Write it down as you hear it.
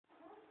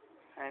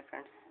Hi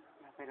friends,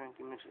 నా పేరు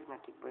వెంకీ. మీరు చూసిన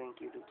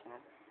Venky యూట్యూబ్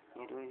ఛానల్.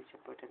 నేను రోజు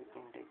చెప్పే టాపిక్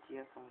ఏంటంటే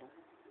జియో ఫోన్లో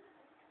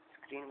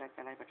స్క్రీన్ లాక్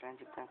ఎలా పెట్టాలని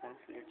చెప్తాను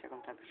ఫ్రెండ్స్. లేట్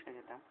చేయకుండా టాపిక్స్గా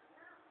చేద్దాం.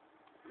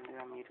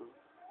 ముందుగా మీరు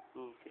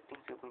మీ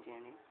సెట్టింగ్స్ ఓపెన్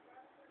చేయండి.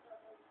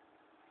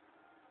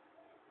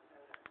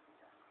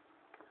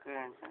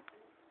 రండి friends,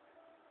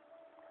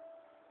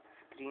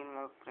 screen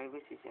lock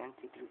privacy and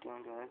security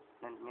ఉంది కదా,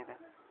 దాని మీద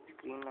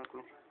స్క్రీన్ లాక్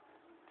మీద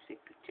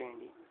క్లిక్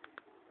చేయండి.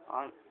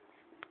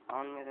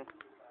 ఆన్ మీద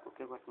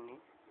ఓకే కొట్టండి.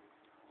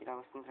 ఇలా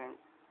వస్తుంది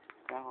ఫ్రెండ్స్.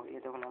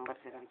 ఏదో ఒక నెంబర్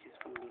సెలెక్ట్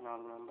చేసుకోండి,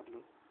 4 నెంబర్లు.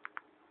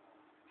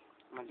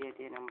 మళ్ళీ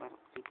అదే నెంబర్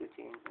క్లిక్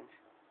చేయండి ఫ్రెండ్స్.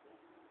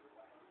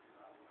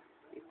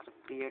 ఇక్కడ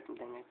క్రియేట్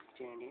దాని మీద క్లిక్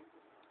చేయండి.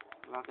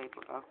 లాక్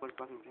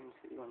పడిపోతుంది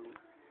ఫ్రెండ్స్. ఇదిగోండి,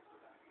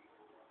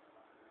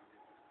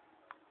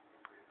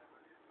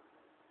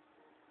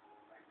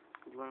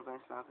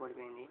 ఫ్రెండ్స్ లాక్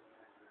పడిపోయింది.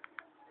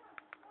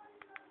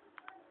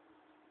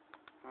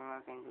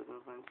 లాక్ అయింది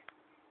చూడండి ఫ్రెండ్స్.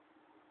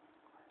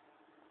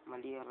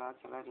 మళ్ళీ ఆ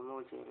లాక్ ఎలా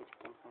రిమూవ్ చేయాలో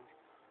చెప్తాను ఫ్రెండ్స్.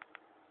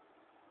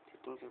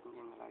 సెట్టింగ్స్ ఓపెన్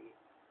చేయండి. అలాగే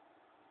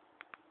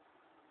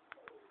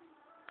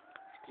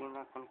స్క్రీన్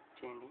లాక్ క్లిక్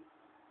చేయండి.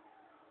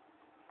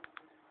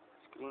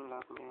 స్క్రీన్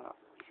లాక్ మీద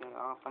ఈసారి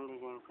ఆఫ్ అని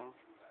చేయండి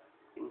ఫ్రెండ్స్.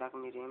 ఇందాక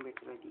మీరు ఏం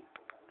పెట్టారో అది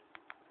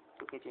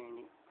ఓకే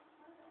చేయండి.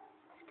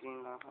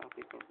 స్క్రీన్ లాక్ ఆఫ్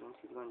అయిపోయింది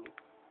ఫ్రెండ్స్. ఇదిగోండి,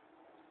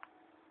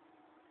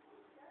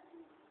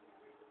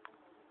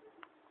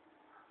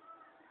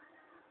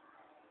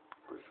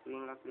 ఇప్పుడు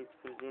స్క్రీన్ లాక్ ప్లీజ్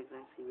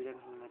ఫ్రెండ్స్. ఈ వీడియో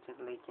మీకు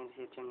నచ్చినట్టు లైక్ చేయండి,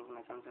 షేర్ చేయండి. మీకు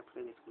నచ్చిన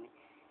సబ్స్క్రైబ్ చేసుకోండి.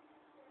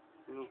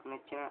 మీకు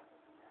నచ్చిన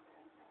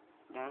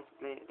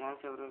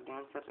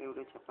డాన్సర్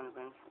ఎవరో చెప్పండి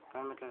ఫ్రెండ్స్.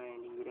 కామెంట్లో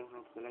రాయండి. ఈ వీడియో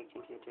నచ్చితే లైక్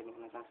చేయండి, షేర్ చేయండి.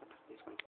 మీకు నచ్చిన సబ్స్క్రైబ్ చేసుకోండి.